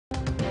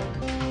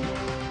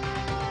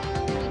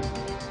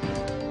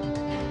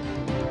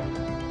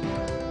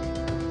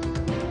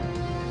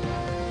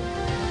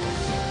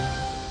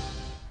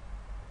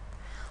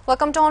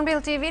Welcome to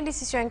Hornbilltv.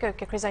 This is your anchor,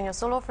 Krizanyo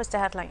Solo. First, the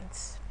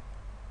headlines.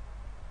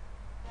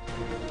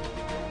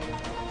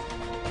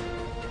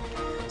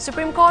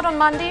 Supreme Court on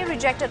Monday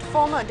rejected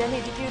former Delhi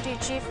Deputy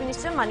Chief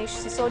Minister Manish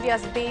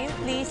Sisodia's bail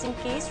pleas in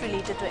case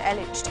related to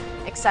alleged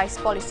excise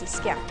policy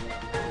scam.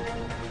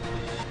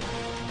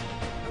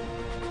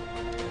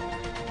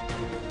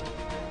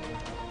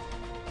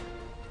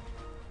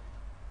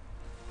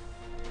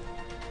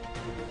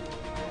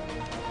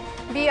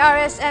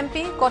 BRS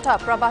MP Kota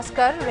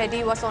Prabhaskar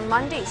Reddy was on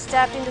Monday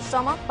stabbed in the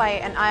stomach by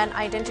an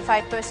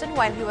unidentified person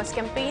while he was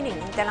campaigning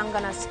in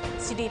Telangana's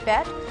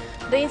Siddipet.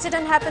 The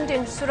incident happened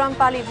in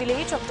Surampalli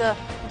village of the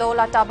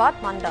Daulatabad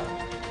Mandal.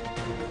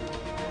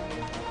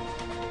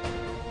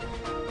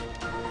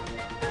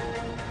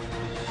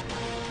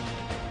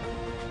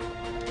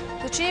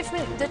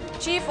 The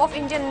Chief of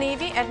Indian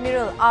Navy,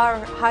 Admiral R.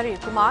 Hari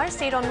Kumar,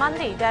 said on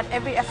Monday that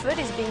every effort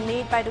is being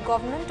made by the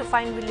government to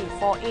find relief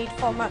for 8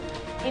 former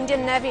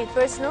Indian Navy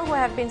personnel who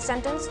have been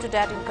sentenced to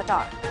death in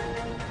Qatar.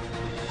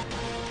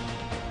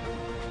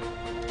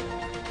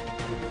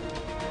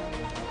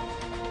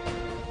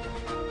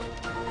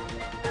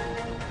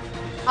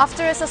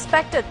 After a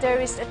suspected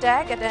terrorist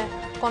attack at a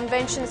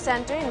convention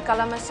center in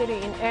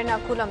Kalamassery in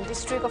Ernakulam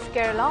district of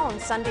Kerala on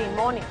Sunday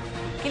morning,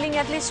 killing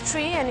at least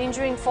 3 and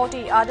injuring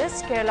 40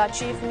 others, Kerala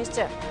Chief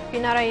Minister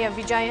Pinarayi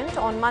Vijayan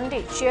on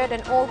Monday chaired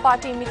an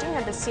all-party meeting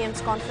at the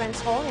CM's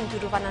conference hall in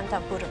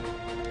Thiruvananthapuram.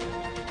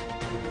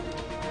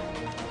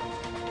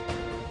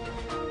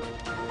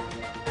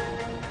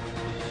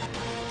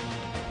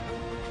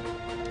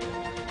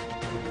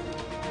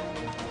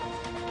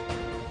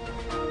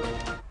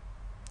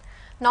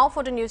 Now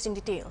for the news in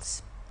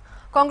details.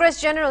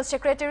 Congress General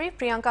Secretary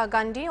Priyanka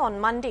Gandhi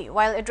on Monday,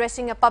 while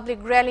addressing a public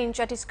rally in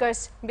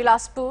Chhattisgarh's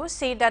Bilaspur,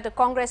 said that the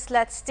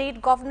Congress-led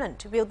state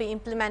government will be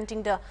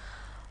implementing the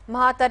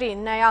Mahatari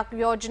Nayak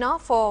Yojana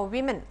for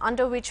women,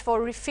 under which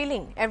for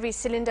refilling every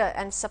cylinder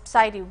and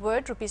subsidy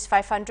worth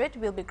 ₹500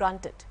 will be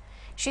granted.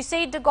 She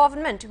said the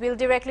government will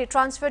directly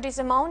transfer this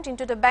amount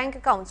into the bank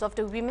accounts of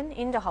the women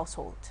in the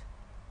household.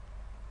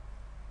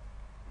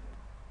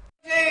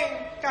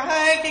 कहा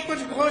है कि कुछ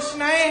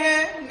घोषणाएं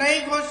हैं, नई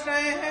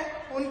घोषणाएं हैं,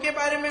 उनके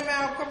बारे में मैं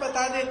आपको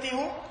बता देती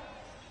हूं।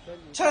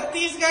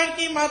 छत्तीसगढ़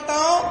की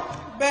माताओं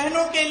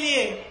बहनों के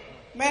लिए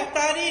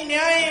महतारी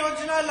न्याय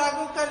योजना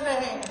लागू कर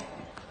रहे हैं।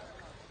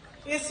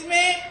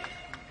 इसमें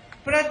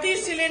प्रति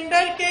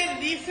सिलेंडर के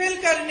रिफिल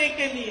करने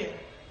के लिए,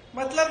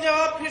 मतलब जब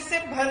आप फिर से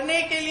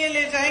भरने के लिए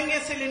ले जाएंगे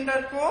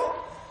सिलेंडर को,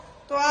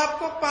 तो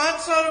आपको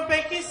 500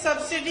 रुपए की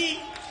सब्सिडी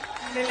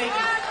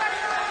मिलेगी।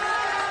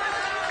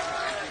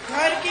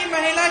 घर की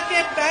महिला के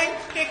बैंक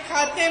के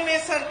खाते में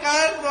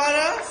सरकार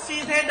द्वारा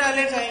सीधे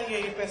डाले जाएंगे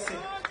ये पैसे।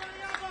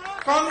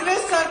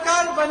 कांग्रेस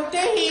सरकार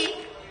बनते ही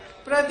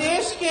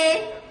प्रदेश के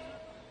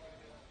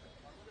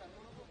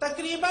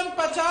तकरीबन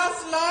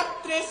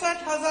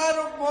 50,63,000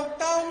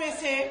 उपभोक्ताओं में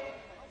से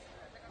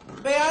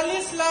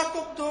 42 लाख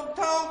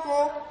उपभोक्ताओं को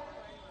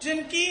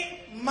जिनकी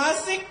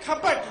मासिक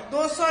खपत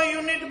 200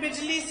 यूनिट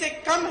बिजली से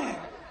कम है,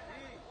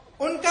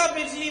 उनका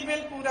बिजली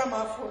बिल पूरा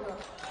माफ होगा।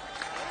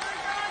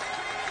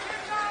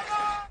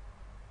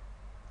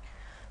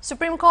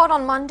 Supreme Court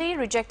on Monday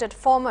rejected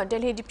former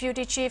Delhi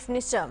Deputy Chief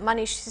Minister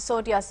Manish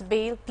Sisodia's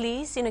bail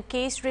pleas in a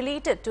case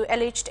related to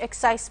alleged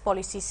excise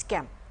policy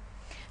scam.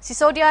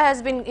 Sisodia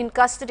has been in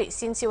custody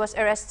since he was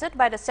arrested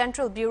by the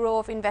Central Bureau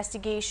of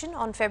Investigation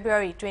on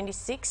February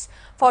 26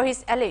 for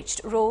his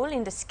alleged role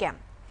in the scam.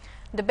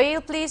 The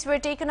bail pleas were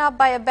taken up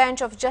by a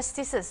bench of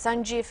Justices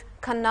Sanjeev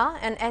Khanna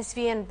and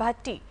SVN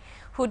Bhatti,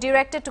 who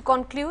directed to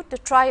conclude the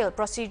trial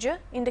procedure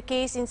in the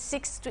case in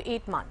 6 to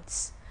 8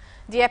 months.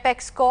 The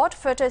apex court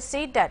further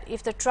said that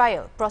if the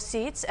trial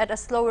proceeds at a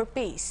slower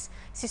pace,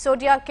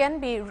 Sisodia can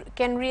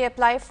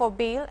reapply for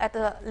bail at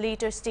a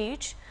later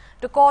stage.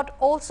 The court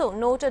also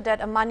noted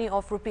that a money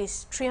of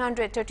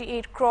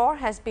 ₹338 crore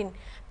has been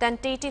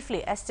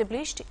tentatively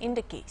established in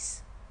the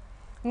case.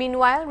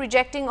 Meanwhile,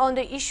 rejecting on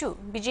the issue,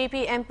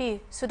 BJP MP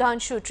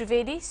Sudhanshu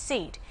Trivedi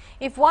said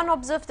if one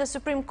observed the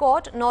Supreme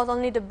Court, not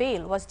only the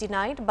bail was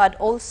denied but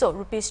also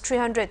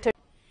 ₹330.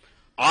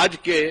 आज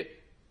के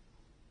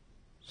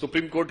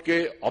supreme court के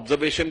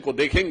observation को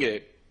देखेंगे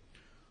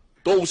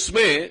तो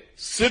उसमें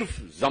सिर्फ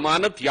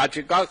जमानत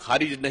याचिका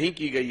खारिज नहीं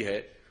की गई है,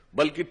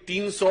 बल्कि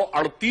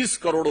 338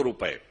 करोड़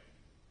रुपए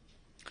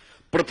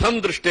प्रथम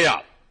दृष्टया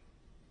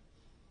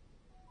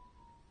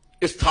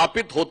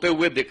स्थापित होते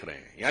हुए दिख रहे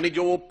हैं। यानी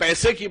जो वो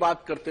पैसे की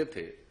बात करते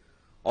थे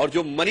और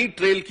जो मनी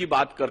ट्रेल की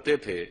बात करते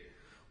थे,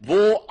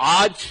 वो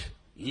आज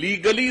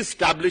लीगली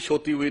स्टैब्लिश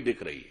होती हुई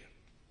दिख रही है।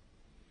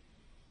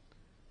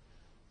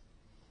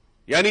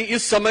 यानी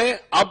इस समय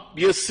अब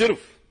ये सिर्फ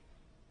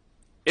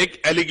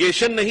एक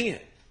एलिगेशन नहीं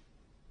है।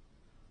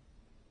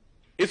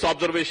 इस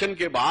ऑब्जर्वेशन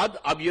के बाद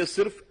अब ये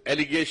सिर्फ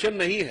एलिगेशन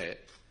नहीं है,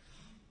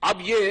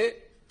 अब ये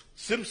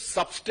सिर्फ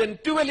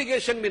सब्सटेंटिव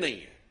एलिगेशन भी नहीं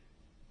है,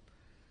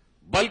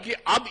 बल्कि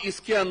अब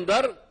इसके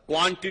अंदर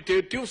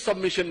क्वांटिटेटिव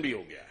सबमिशन भी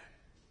हो गया है।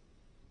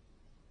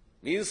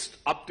 Means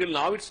up till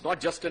now it's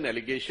not just an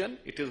allegation,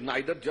 it is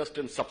neither just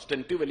a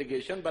substantive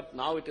allegation, but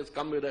now it has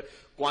come with a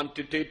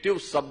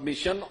quantitative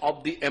submission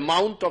of the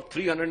amount of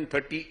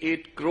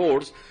 338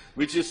 crores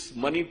which is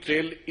money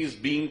trail is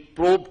being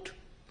probed.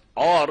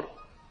 और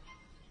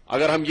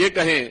अगर हम ये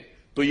कहें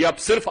तो ये अब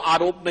सिर्फ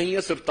आरोप नहीं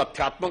है, सिर्फ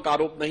तथ्यात्मक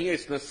आरोप नहीं है,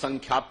 इसमें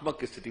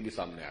संख्यात्मक स्थिति भी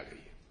सामने आ गई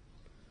है।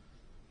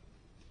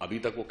 अभी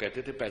तक वो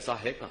कहते थे पैसा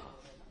है कहां,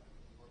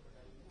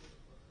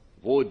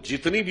 वो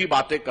जितनी भी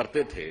बातें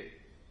करते थे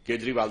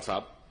केजरीवाल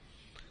साहब,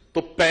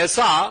 तो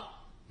पैसा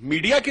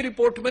मीडिया की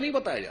रिपोर्ट में नहीं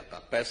बताया जाता,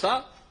 पैसा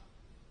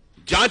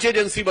जांच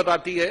एजेंसी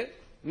बताती है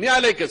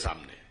न्यायालय के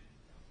सामने,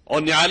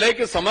 और न्यायालय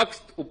के समक्ष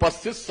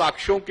उपस्थित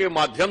साक्ष्यों के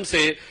माध्यम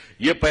से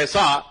यह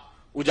पैसा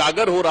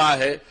उजागर हो रहा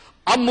है।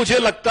 अब मुझे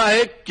लगता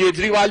है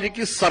केजरीवाल जी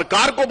की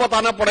सरकार को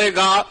बताना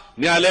पड़ेगा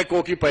न्यायालय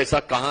को कि पैसा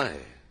कहां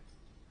है,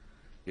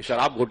 ये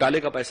शराब घोटाले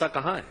का पैसा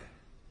कहां है।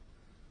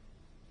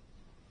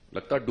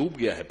 लगता डूब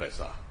गया है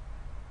पैसा।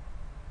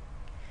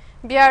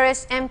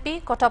 BRS MP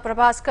Kota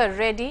Prabhaskar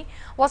Reddy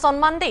was on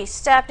Monday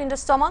stabbed in the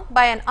stomach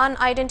by an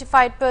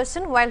unidentified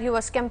person while he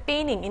was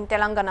campaigning in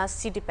Telangana's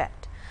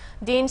Siddipet.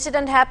 The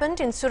incident happened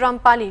in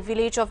Surampalli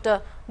village of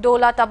the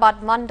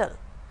Dolatabad Mandal.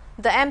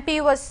 The MP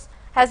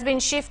has been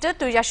shifted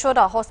to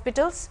Yashoda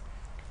hospitals,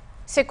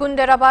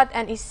 Secunderabad,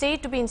 and is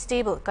said to be in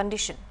stable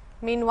condition.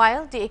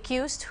 Meanwhile, the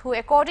accused, who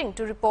according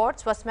to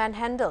reports was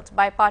manhandled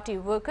by party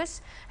workers,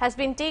 has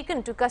been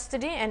taken to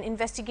custody and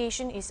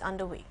investigation is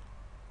underway.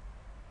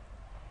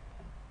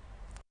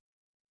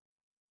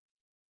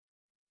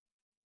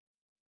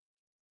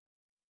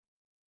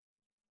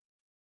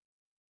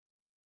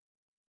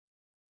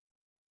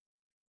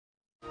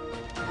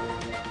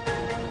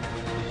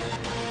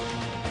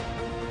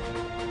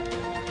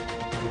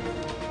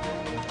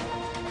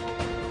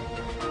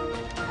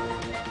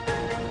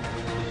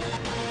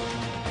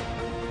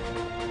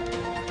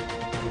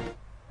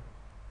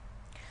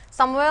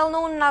 Some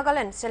well-known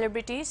Nagaland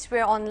celebrities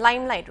were on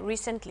limelight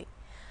recently.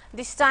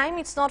 This time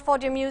it's not for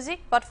their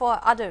music but for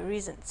other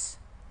reasons.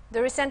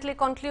 The recently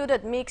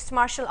concluded mixed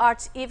martial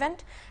arts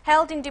event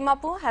held in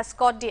Dimapur has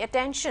caught the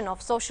attention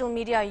of social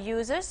media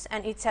users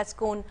and it has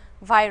gone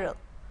viral.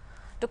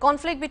 The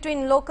conflict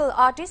between local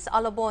artist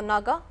Alabo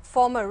Naga,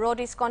 former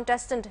roadies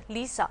contestant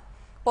Lisa,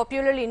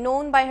 popularly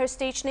known by her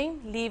stage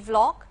name Lee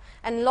Vlog,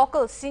 and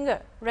local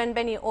singer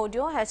Renbeni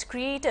Audio has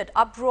created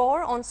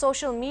uproar on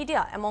social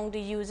media among the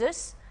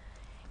users.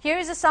 Here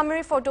is a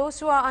summary for those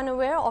who are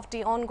unaware of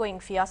the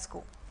ongoing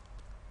fiasco.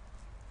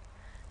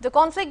 The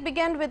conflict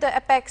began with the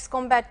Apex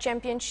Combat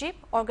Championship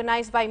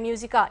organized by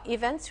Musica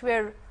Events,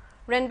 where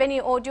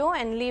Renbeni Audio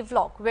and Lee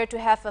Vlog were to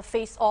have a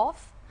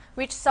face-off,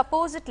 which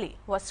supposedly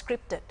was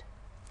scripted.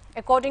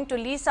 According to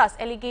Lisa's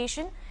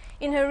allegation,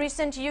 in her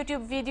recent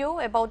YouTube video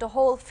about the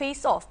whole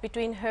face-off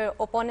between her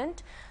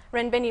opponent,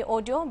 Renbeni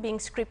Audio, being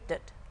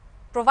scripted,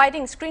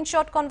 providing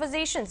screenshot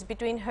conversations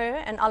between her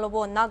and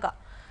Alabo Naga,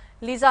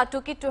 Lisa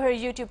took it to her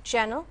YouTube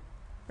channel.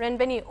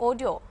 Renbeni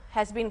Audio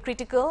has been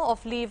critical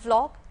of Lee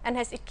Vlog and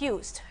has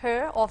accused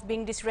her of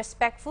being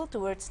disrespectful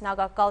towards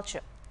Naga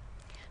culture.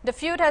 The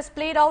feud has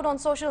played out on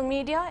social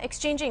media,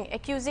 exchanging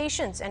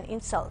accusations and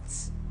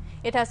insults.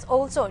 It has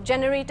also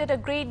generated a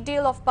great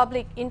deal of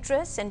public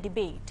interest and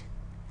debate.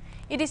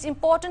 It is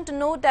important to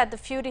note that the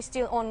feud is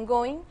still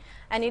ongoing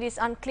and it is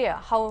unclear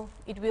how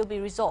it will be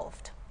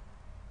resolved.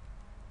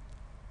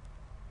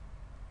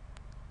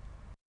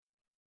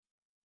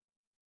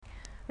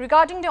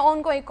 Regarding the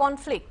ongoing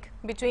conflict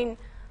between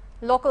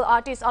local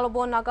artist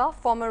Alabo Naga,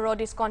 former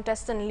roadies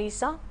contestant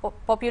Lisa,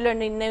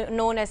 popularly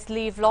known as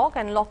Lee Vlog,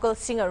 and local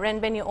singer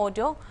Renbeni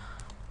Audio,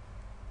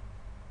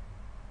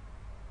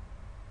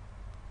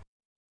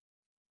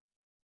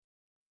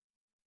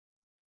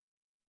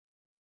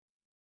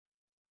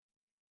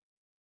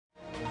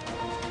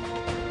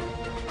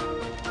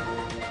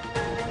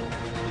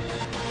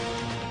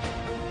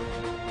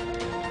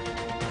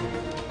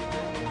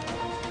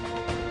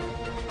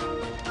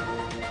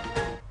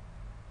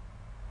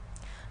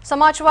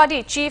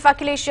 Samajwadi Chief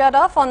Akhilesh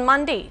Yadav on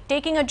Monday,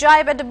 taking a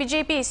jibe at the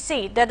BJP,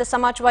 said that the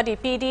Samajwadi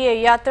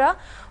PDA Yatra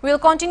will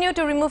continue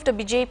to remove the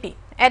BJP,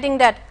 adding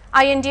that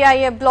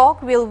INDIA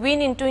bloc will win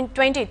in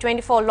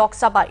 2024 Lok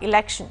Sabha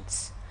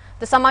elections.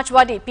 The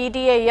Samajwadi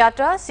PDA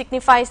Yatra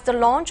signifies the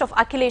launch of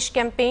Akhilesh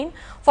campaign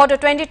for the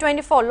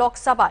 2024 Lok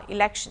Sabha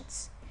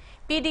elections.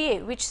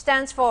 PDA, which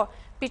stands for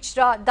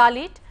Pichra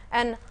Dalit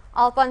and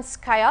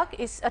Alpanskayak,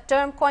 is a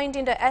term coined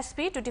in the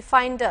SP to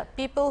define the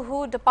people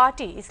who the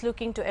party is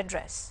looking to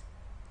address.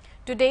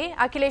 Today,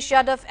 Akhilesh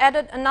Yadav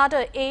added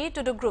another A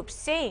to the group,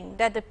 saying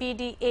that the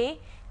PDA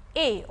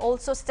A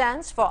also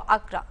stands for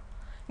Agra,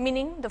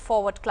 meaning the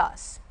forward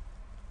class.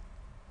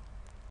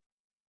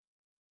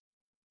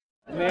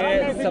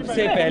 मैं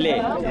सबसे पहले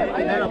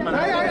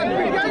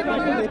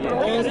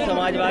उन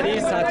समाजवादी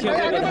साथियों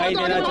को बधाई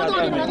देना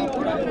चाहता हूं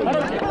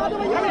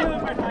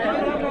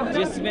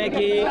जिसमें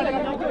कि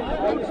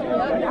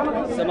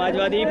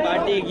समाजवादी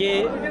पार्टी के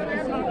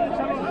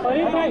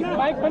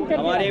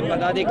हमारे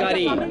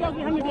पदाधिकारी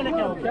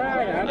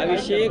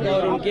अभिषेक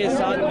और उनके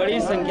साथ बड़ी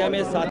संख्या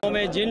में साथियों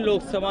में जिन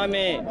लोकसभा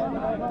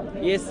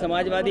में ये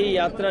समाजवादी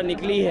यात्रा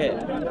निकली है,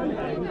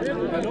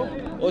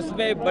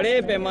 उसमें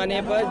बड़े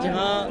पैमाने पर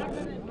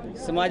जहां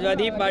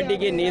समाजवादी पार्टी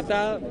के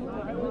नेता,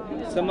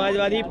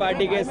 समाजवादी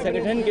पार्टी के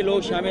संगठन के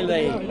लोग शामिल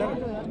रहे,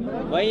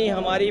 वहीं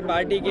हमारी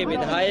पार्टी के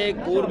विधायक,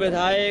 पूर्व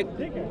विधायक,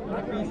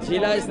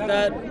 जिला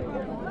स्तर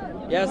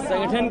या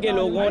संगठन के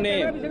लोगों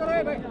ने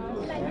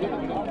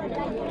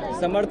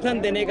समर्थन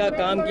देने का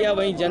काम किया।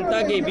 वहीं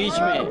जनता के बीच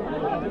में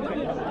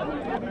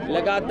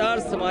लगातार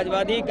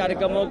समाजवादी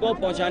कार्यक्रमों को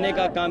पहुंचाने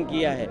का काम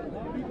किया है।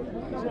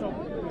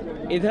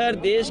 इधर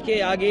देश के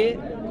आगे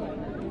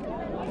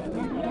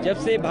जब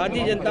से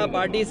भारतीय जनता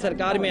पार्टी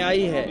सरकार में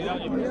आई है,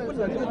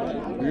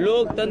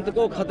 लोकतंत्र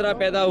को खतरा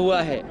पैदा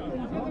हुआ है।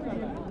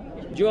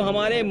 जो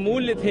हमारे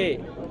मूल्य थे,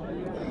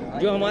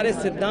 जो हमारे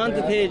सिद्धांत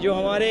थे, जो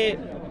हमारे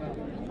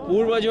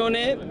पूर्वजों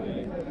ने,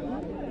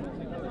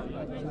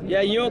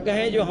 या यूँ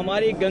कहें जो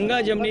हमारी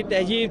गंगा जमनी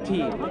तहजीब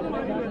थी,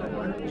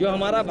 जो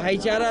हमारा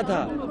भाईचारा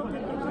था,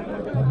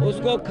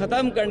 उसको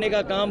ख़त्म करने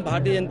का काम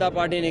भारतीय जनता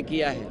पार्टी ने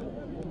किया है।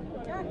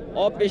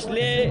 और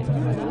पिछले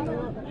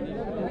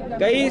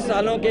कई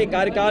सालों के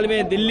कार्यकाल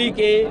में दिल्ली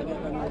के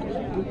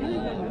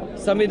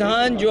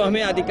संविधान जो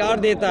हमें अधिकार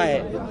देता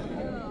है,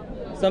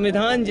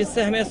 संविधान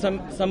जिससे हमें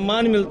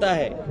सम्मान मिलता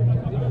है,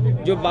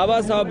 जो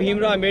बाबा साहब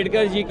भीमराव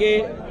अम्बेडकर जी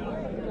के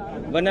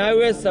बनाए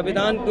हुए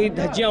संविधान की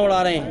धज्जियां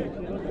उड़ा रहे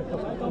हैं।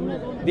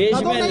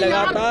 देश में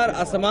लगातार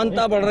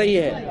असमानता बढ़ रही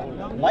है।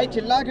 भाई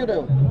चिल्ला क्यों रहे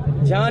हो?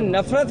 जहां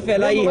नफरत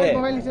फैलाई है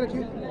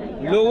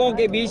लोगों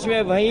के बीच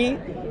में, वहीं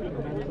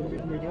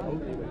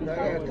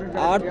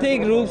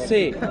आर्थिक रूप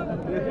से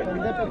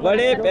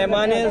बड़े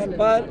पैमाने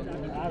पर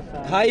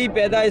खाई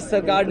पैदा इस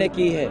सरकार ने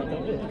की है।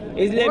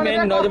 इसलिए मैं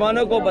इन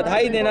नौजवानों को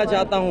बधाई देना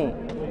चाहता हूं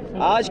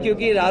आज,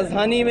 क्योंकि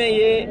राजधानी में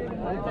ये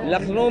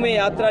लखनऊ में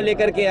यात्रा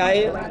लेकर के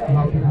आए।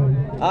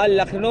 आज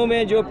लखनऊ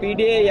में जो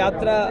पीडीए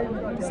यात्रा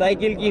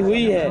साइकिल की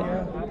हुई है,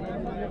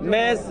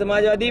 मैं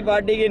समाजवादी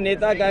पार्टी के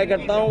नेता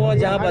कार्यकर्ताओं को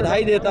जहां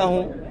बधाई देता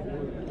हूं,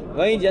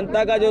 वहीं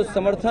जनता का जो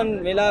समर्थन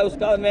मिला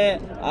उसका मैं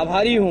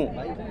आभारी हूं।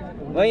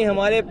 वहीं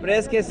हमारे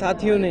प्रेस के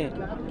साथियों ने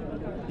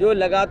जो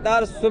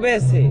लगातार सुबह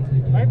से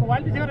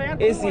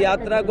इस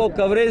यात्रा को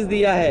कवरेज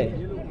दिया है,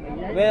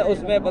 मैं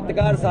उसमें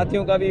पत्रकार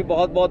साथियों का भी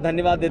बहुत बहुत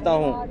धन्यवाद देता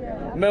हूं।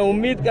 मैं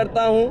उम्मीद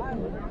करता हूं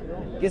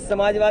कि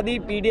समाजवादी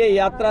पीडीए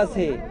यात्रा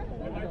से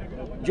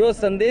जो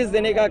संदेश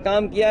देने का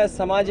काम किया है,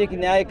 सामाजिक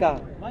न्याय का,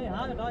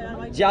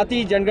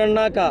 जाति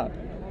जनगणना का,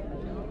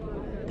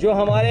 जो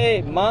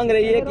हमारे मांग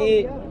रही है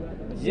कि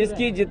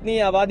जिसकी जितनी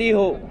आबादी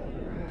हो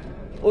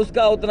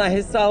उसका उतना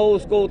हिस्सा हो,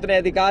 उसको उतने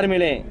अधिकार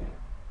मिलें।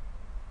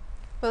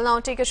 We'll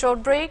now take a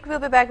short break. We'll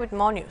be back with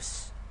more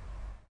news.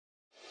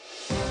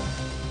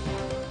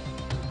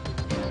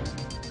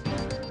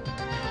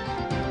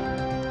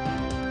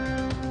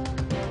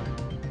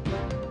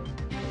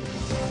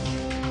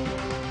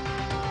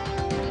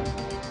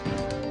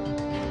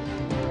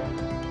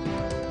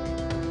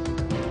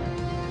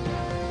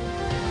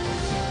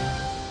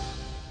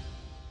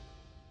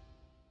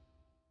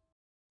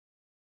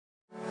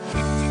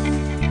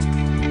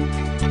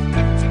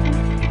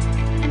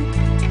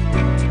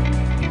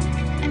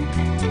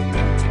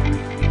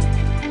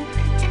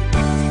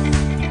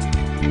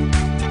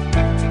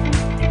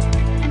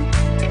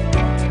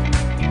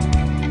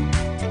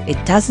 It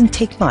doesn't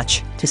take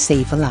much to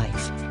save a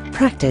life.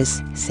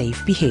 Practice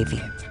safe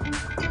behavior.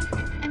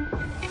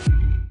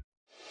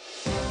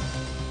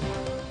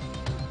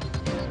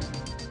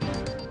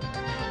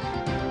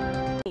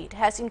 It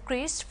has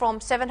increased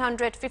from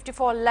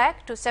 754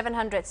 lakh to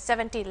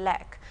 770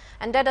 lakh,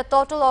 and that a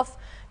total of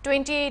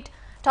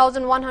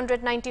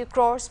 28,190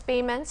 crores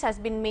payments has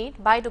been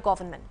made by the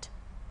government.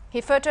 He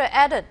further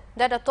added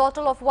that a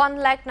total of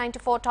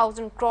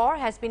 1,94,000 crore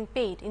has been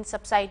paid in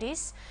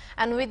subsidies,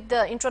 and with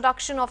the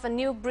introduction of a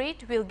new breed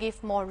will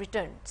give more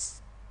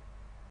returns.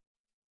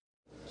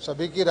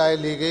 सभी की राय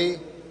ली गई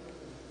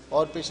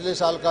और पिछले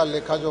साल का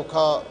लेखा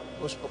जोखा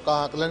उसका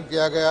आकलन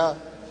किया गया,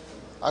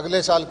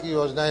 अगले साल की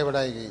योजनाएं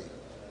बनाई गई।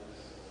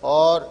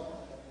 और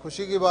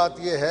खुशी की बात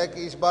यह है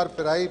कि इस बार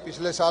पिराई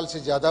पिछले साल से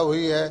ज़्यादा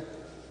हुई है।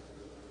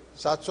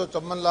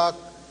 754 लाख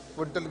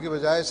क्विंटल की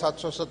बजाय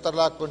 770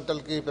 लाख क्विंटल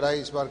की पिराई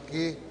इस बार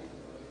की,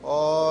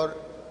 और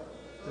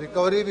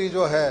रिकवरी भी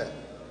जो है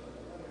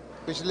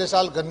पिछले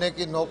साल गन्ने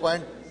की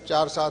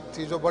 9.47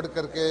 थी, जो बढ़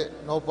करके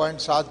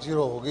 9.70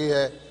 हो गई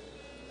है।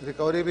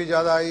 रिकवरी भी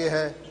ज़्यादा आई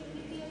है,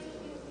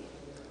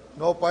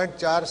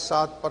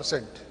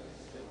 9.47%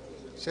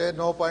 से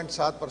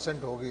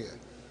 9.7% हो गई है।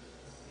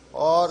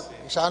 और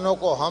किसानों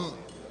को हम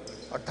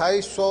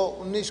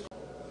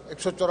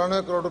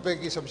 194 करोड़ रुपए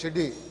की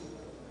सब्सिडी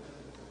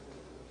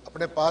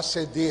अपने पास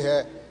से दी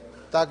है,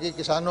 ताकि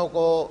किसानों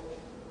को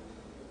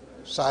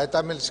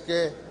सहायता मिल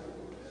सके।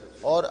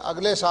 और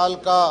अगले साल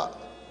का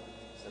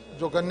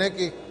जो गन्ने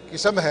की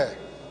किस्म है,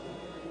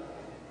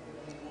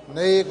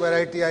 नई एक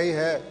वैरायटी आई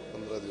है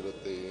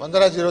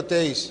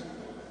 15,023,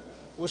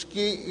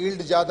 उसकी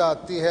यील्ड ज़्यादा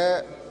आती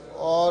है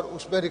और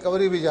उसमें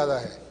रिकवरी भी ज़्यादा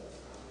है।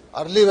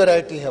 अर्ली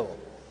वैरायटी है वो,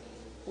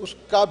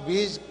 उसका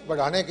बीज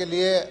बढ़ाने के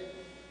लिए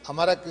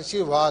हमारा कृषि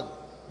विभाग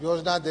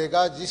योजना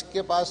देगा।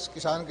 जिसके पास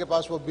किसान के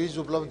पास वो बीज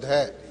उपलब्ध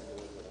है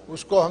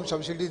उसको हम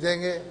सब्सिडी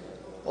देंगे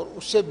और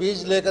उससे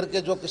बीज लेकर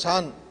के जो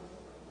किसान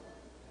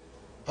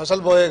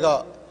फसल बोएगा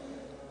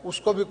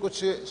उसको भी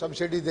कुछ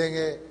सब्सिडी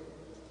देंगे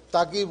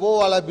ताकि वो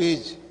वाला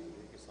बीज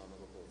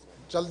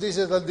जल्दी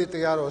से जल्दी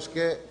तैयार हो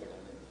सके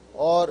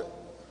और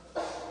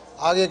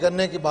आगे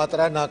गन्ने की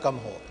मात्रा ना कम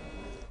हो।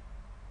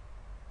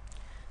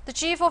 The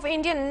Chief of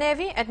Indian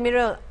Navy,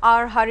 Admiral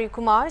R. Hari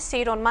Kumar,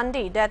 said on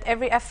Monday that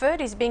every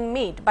effort is being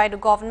made by the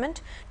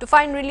government to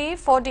find relief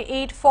for the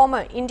 8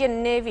 former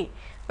Indian Navy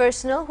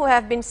personnel who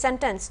have been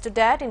sentenced to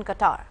death in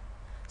Qatar.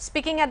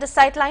 Speaking at the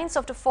sidelines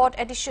of the 4th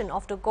edition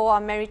of the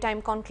Goa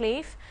Maritime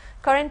Conclave,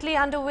 currently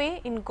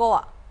underway in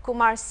Goa,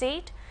 Kumar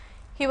said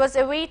he was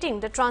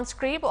awaiting the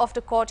transcript of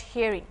the court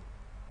hearing.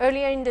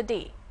 Earlier in the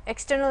day,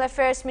 External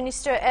Affairs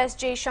Minister S.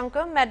 J.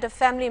 Shankar met the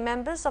family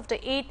members of the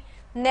 8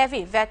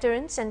 Navy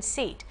veterans and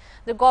said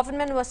the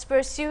government was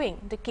pursuing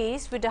the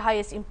case with the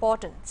highest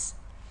importance.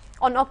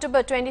 On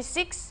October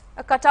 26,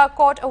 a Qatar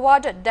court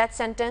awarded death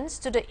sentence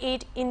to the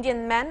 8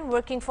 Indian men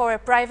working for a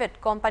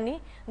private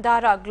company,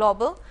 Dara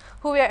Global,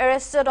 who were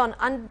arrested on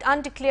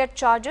undeclared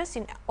charges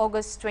in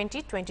August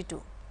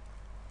 2022.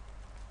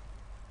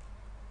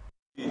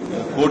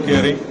 Court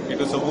hearing, it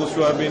was supposed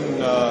to have been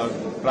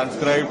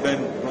transcribed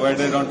and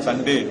provided on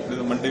Sunday. This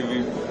is Monday.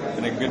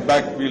 When I get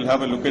back, we'll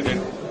have a look at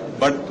it.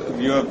 But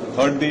you have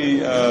heard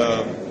the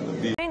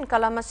in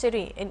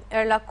Kalamassery in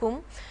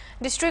Erlakum,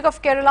 district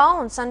of Kerala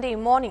on Sunday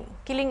morning,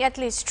 killing at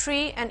least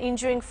 3 and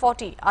injuring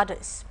 40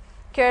 others.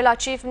 Kerala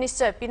Chief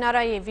Minister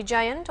Pinarayi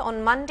Vijayan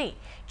on Monday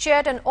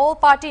chaired an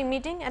all-party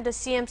meeting at the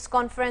CM's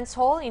conference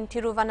hall in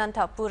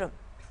Thiruvananthapuram.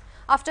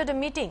 After the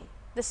meeting,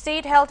 the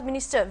State Health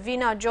Minister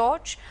Veena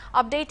George,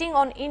 updating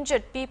on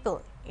injured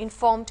people,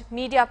 informed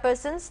media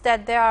persons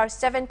that there are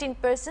 17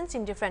 persons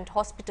in different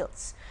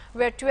hospitals,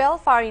 where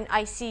 12 are in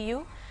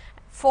ICU,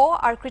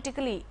 4 are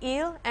critically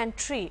ill and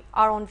 3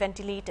 are on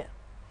ventilator.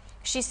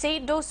 She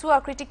said those who are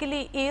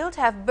critically ill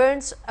have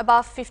burns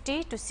above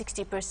 50 to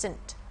 60%.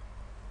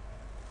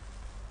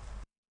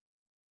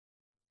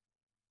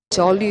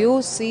 All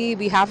you see,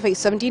 we have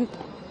 17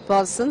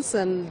 persons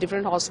in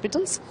different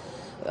hospitals.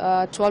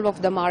 12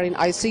 of them are in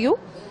ICU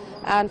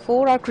and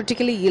 4 are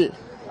critically ill.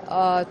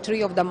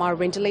 3 of them are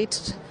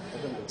ventilated.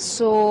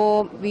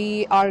 So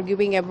we are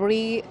giving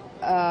every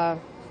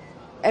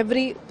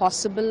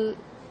possible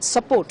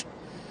support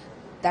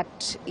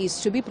that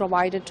is to be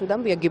provided to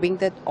them. We are giving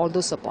that all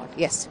those support.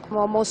 Yes,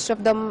 most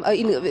of them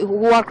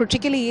who are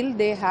critically ill,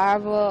 they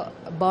have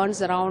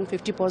burns around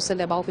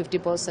 50%, above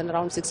 50%,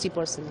 around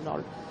 60% and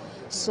all.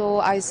 So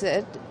I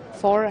said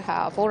 4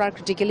 are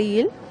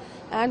critically ill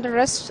and the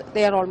rest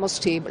they are almost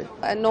stable.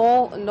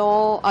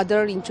 No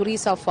other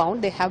injuries are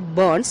found. They have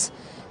burns.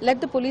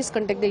 Let the police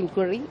conduct the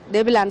inquiry.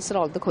 They will answer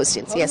all the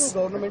questions. Yes.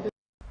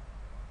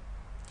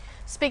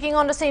 Speaking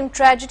on the same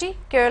tragedy,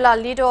 Kerala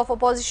leader of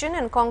opposition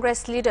and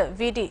Congress leader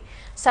V.D.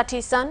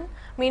 Sathiesan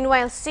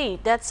meanwhile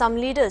said that some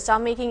leaders are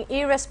making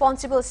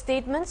irresponsible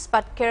statements,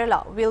 but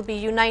Kerala will be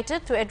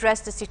united to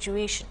address the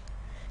situation.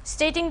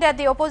 Stating that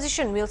the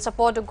opposition will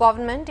support the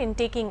government in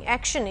taking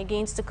action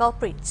against the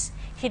culprits,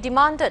 he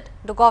demanded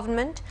the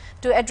government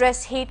to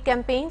address hate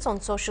campaigns on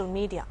social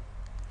media.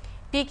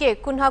 P.K.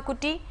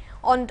 Kunhakuti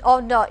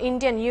of the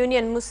Indian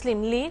Union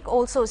Muslim League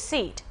also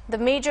said the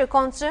major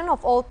concern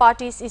of all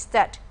parties is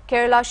that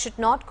Kerala should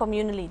not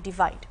communally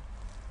divide.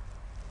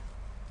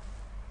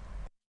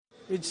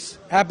 Which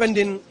happened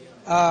in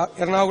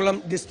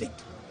Ernakulam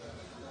district.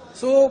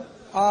 So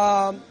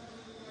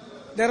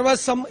there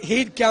was some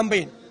hate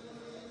campaign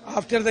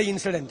after the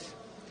incident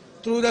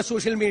through the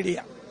social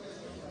media,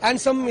 and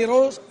some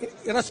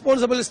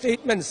irresponsible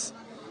statements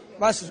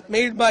was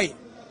made by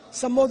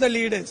some of the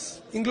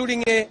leaders,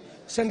 including a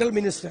central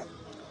minister.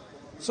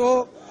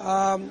 So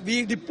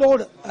we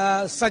deplored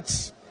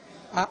such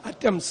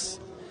attempts,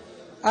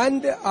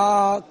 and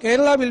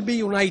Kerala will be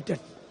united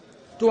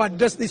to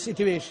address this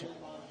situation.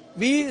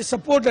 We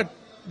supported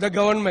the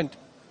government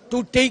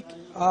to take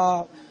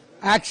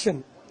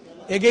action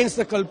against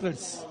the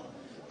culprits,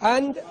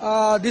 and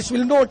this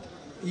will not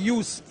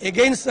use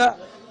against the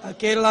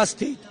Kerala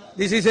state.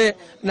 This is an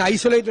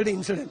isolated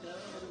incident,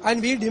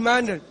 and we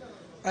demanded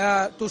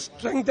to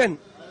strengthen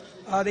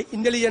the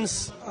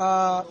intelligence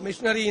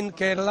machinery in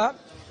Kerala,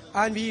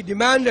 and we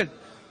demanded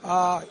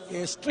a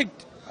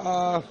strict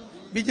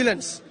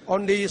vigilance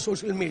on the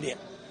social media.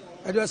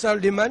 That was our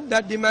demand.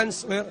 That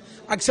demands were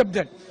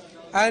accepted,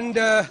 and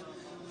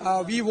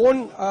we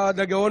want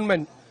the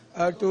government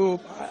to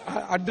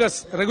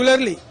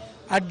regularly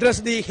address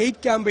the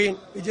hate campaign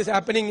which is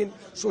happening in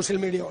social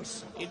media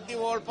also. In the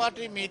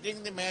all-party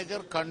meeting, the major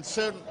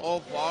concern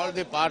of all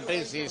the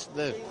parties is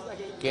that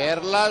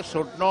Kerala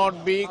should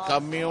not be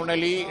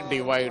communally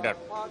divided.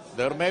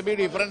 There may be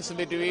difference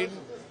between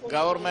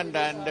government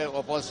and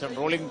opposition,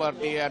 ruling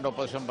party and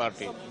opposition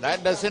party.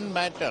 That doesn't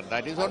matter.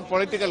 That is on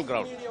political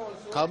ground.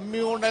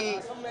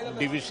 communal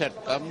division,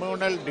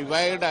 communal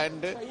divide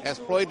and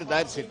exploit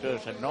that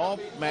situation. No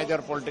major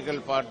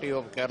political party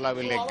of Kerala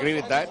will agree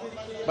with that,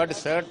 but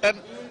certain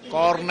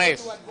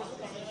corners,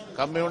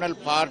 communal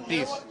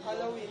parties,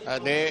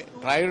 they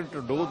tried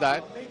to do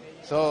that.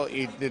 So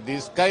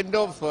this kind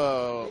of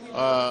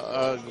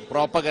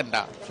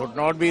propaganda should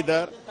not be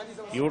there.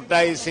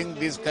 Utilizing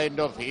this kind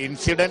of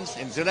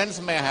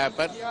incidents may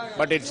happen,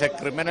 but it's a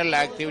criminal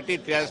activity.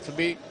 It has to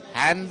be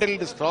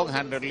handled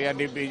strong-handedly,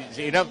 and it is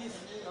enough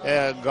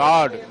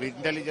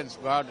intelligence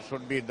guard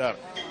should be there.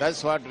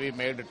 That's what we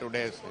made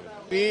today.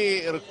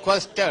 We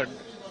requested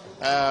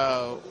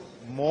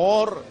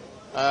more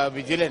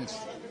vigilance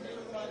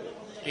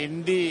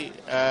in the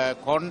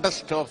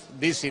context of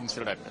this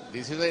incident.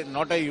 This is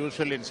not a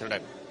usual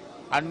incident,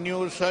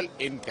 unusual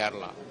in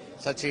Kerala,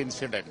 such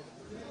incident.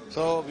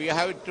 So we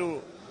have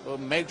to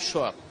make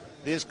sure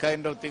these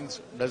kind of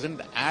things doesn't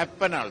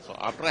happen also.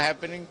 After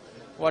happening,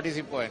 what is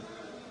the point?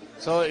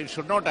 So it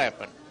should not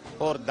happen.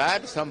 For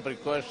that, some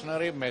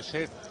precautionary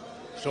measures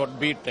should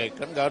be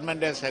taken.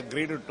 Government has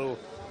agreed to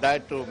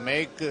that to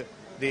make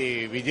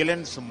the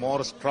vigilance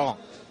more strong.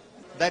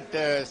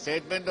 That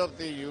statement of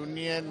the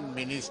union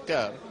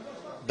minister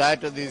that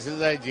this is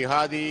a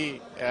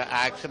jihadi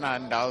action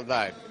and all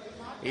that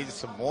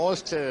is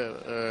most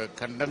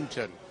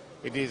condemnation.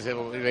 It is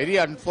very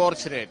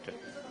unfortunate.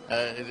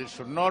 It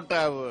should not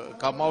have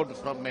come out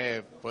from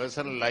a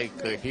person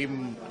like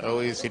him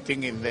who is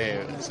sitting in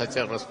such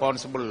a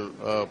responsible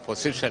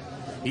position.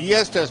 He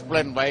has to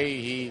explain why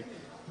he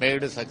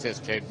made such a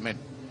statement.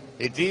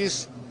 It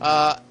is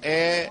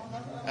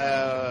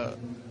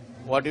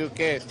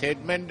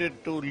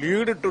statement to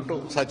lead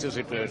to such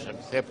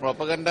situations, a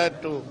propaganda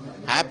to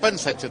happen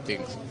such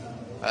things.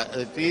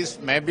 It is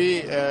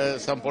maybe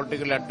some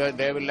political advantage,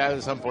 they will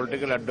have some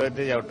political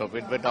advantage out of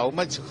it, but how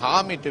much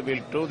harm it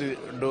will do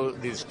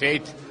the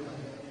state,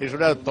 we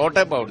should have thought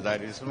about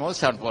that. It's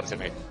most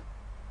unfortunate.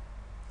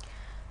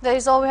 That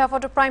is all we have for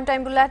the Prime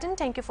Time Bulletin.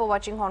 Thank you for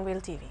watching Hornbill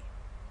TV.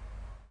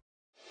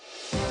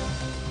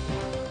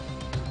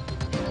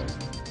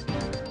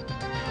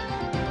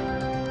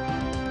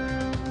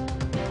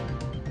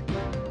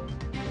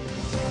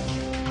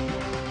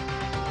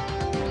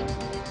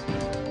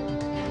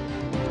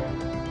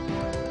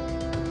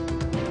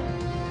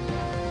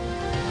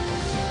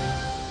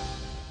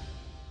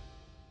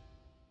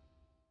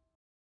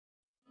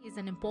 Is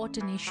an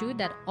important issue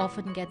that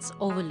often gets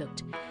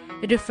overlooked.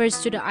 It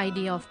refers to the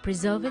idea of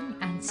preserving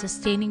and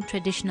sustaining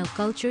traditional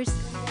cultures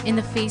in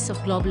the face of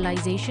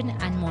globalization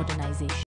and modernization.